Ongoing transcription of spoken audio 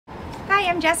Hi,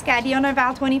 I'm Jessica, the owner of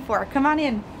Aisle 24. Come on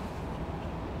in.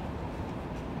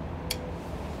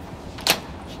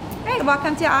 Hey,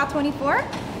 welcome to Aisle 24.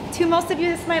 To most of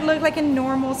you, this might look like a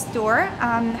normal store.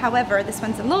 However, this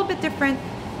one's a little bit different.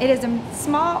 It is a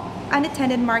small,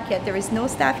 unattended market. There is no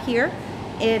staff here.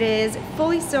 It is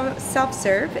fully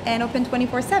self-serve and open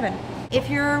 24/7.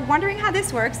 If you're wondering how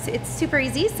this works, it's super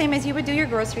easy. Same as you would do your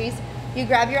groceries. You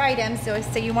grab your items. So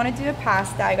say you want to do a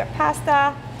pasta. I got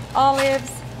pasta,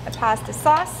 olives, a pasta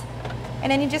sauce,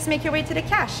 and then you just make your way to the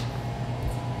cash.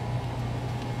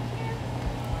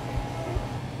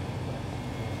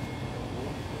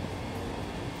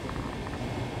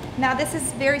 Now this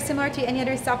is very similar to any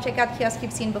other self-checkout kiosk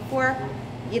you've seen before.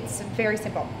 It's very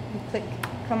simple. You click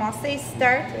Commencer,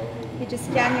 Start. You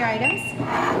just scan your items.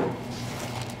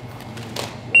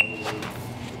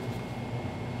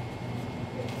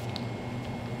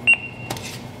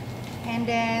 And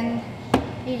then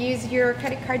you use your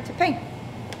credit card to pay.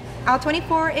 Aisle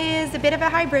 24 is a bit of a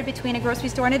hybrid between a grocery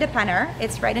store and a dépanneur.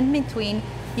 It's right in between.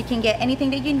 You can get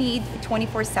anything that you need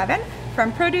 24/7,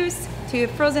 from produce to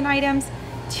frozen items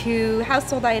to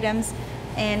household items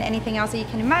and anything else that you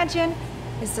can imagine.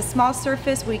 It's a small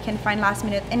surface where you can find last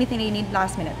minute, anything that you need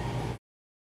last minute.